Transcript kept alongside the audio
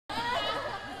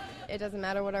it doesn't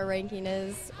matter what our ranking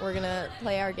is. We're going to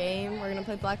play our game. We're going to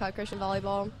play Blackhawk Christian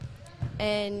volleyball.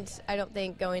 And I don't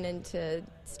think going into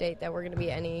state that we're going to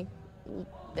be any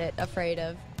bit afraid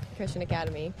of Christian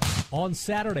Academy. On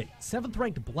Saturday,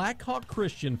 7th-ranked Blackhawk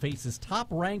Christian faces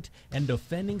top-ranked and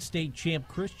defending state champ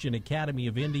Christian Academy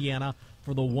of Indiana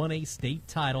for the 1A state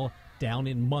title down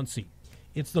in Muncie.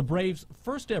 It's the Braves'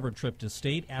 first-ever trip to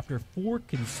state after 4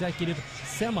 consecutive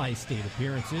semi-state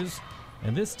appearances.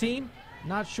 And this team,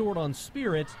 not short on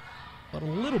spirit, but a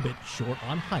little bit short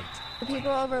on height.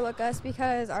 People overlook us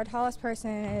because our tallest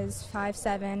person is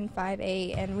 5'7",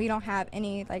 5'8", and we don't have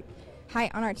any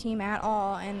height on our team at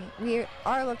all, and we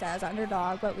are looked at as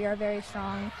underdog, but we are very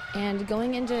strong. And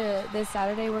going into this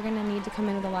Saturday, we're going to need to come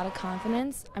in with a lot of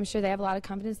confidence. I'm sure they have a lot of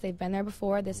confidence. They've been there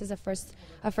before. This is a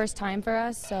first time for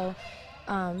us, so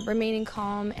remaining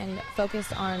calm and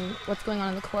focused on what's going on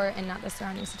in the court and not the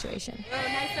surrounding situation. Oh,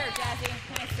 nice serve,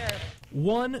 Jazzy. Nice serve.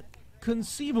 One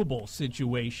conceivable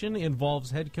situation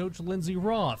involves head coach Lindsay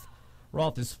Roth.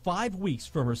 Roth is 5 weeks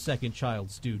from her second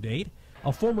child's due date.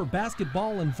 A former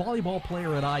basketball and volleyball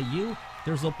player at IU,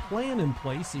 there's a plan in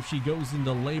place if she goes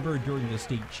into labor during the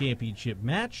state championship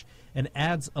match and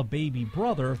adds a baby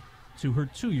brother to her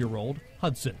 2-year-old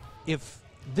Hudson. If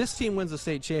this team wins the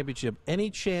state championship, any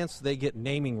chance they get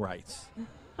naming rights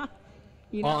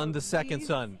on the second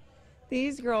son?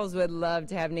 These girls would love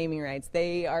to have naming rights.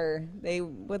 They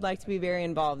would like to be very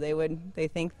involved. They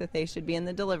think that they should be in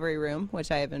the delivery room,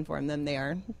 which I have informed them they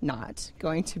are not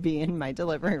going to be in my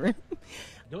delivery room.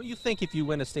 Don't you think if you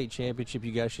win a state championship,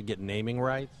 you guys should get naming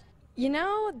rights? You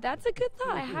know, that's a good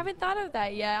thought. I haven't thought of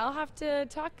that yet. I'll have to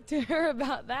talk to her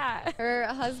about that. Her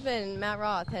husband, Matt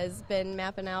Roth, has been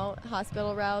mapping out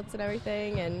hospital routes and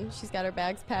everything, and she's got her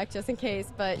bags packed just in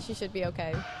case, but she should be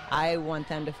okay. I want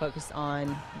them to focus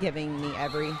on giving me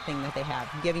everything that they have,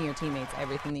 giving your teammates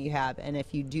everything that you have, and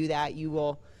if you do that,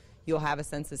 you'll have a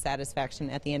sense of satisfaction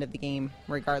at the end of the game,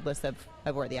 regardless of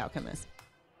where the outcome is.